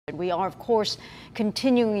We are, of course,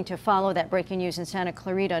 continuing to follow that breaking news in Santa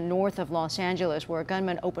Clarita, north of Los Angeles, where a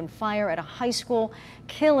gunman opened fire at a high school,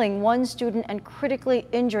 killing one student and critically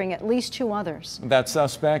injuring at least 2 others. That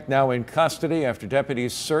suspect now in custody after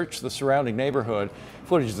deputies searched the surrounding neighborhood.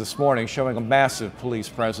 Footage this morning showing a massive police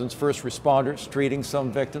presence. First responders treating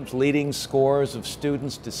some victims, leading scores of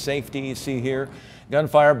students to safety. You see here,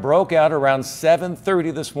 gunfire broke out around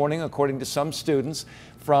 7:30 this morning, according to some students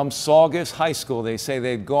from Saugus High School. They say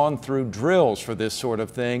they'd gone through drills for this sort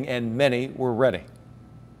of thing, and many were ready.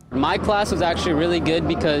 My class was actually really good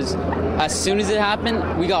because as soon as it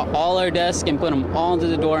happened, we got all our desks and put them all into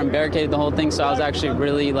the door and barricaded the whole thing. So I was actually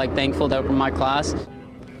really thankful that for my class.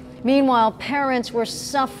 Meanwhile, parents were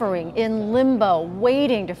suffering in limbo,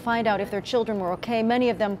 waiting to find out if their children were okay,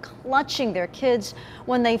 many of them clutching their kids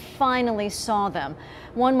when they finally saw them.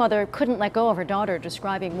 One mother couldn't let go of her daughter,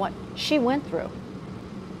 describing what she went through.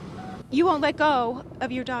 You won't let go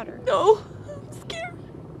of your daughter? No, I'm scared.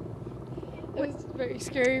 It was very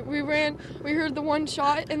scary. We heard the 1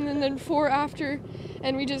 shot and then 4 after,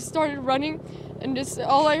 and we just started running. And just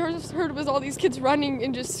all I heard was all these kids running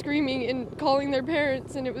and just screaming and calling their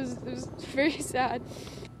parents, and it was very sad.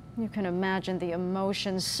 You can imagine the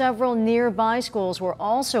emotions. Several nearby schools were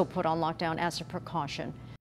also put on lockdown as a precaution.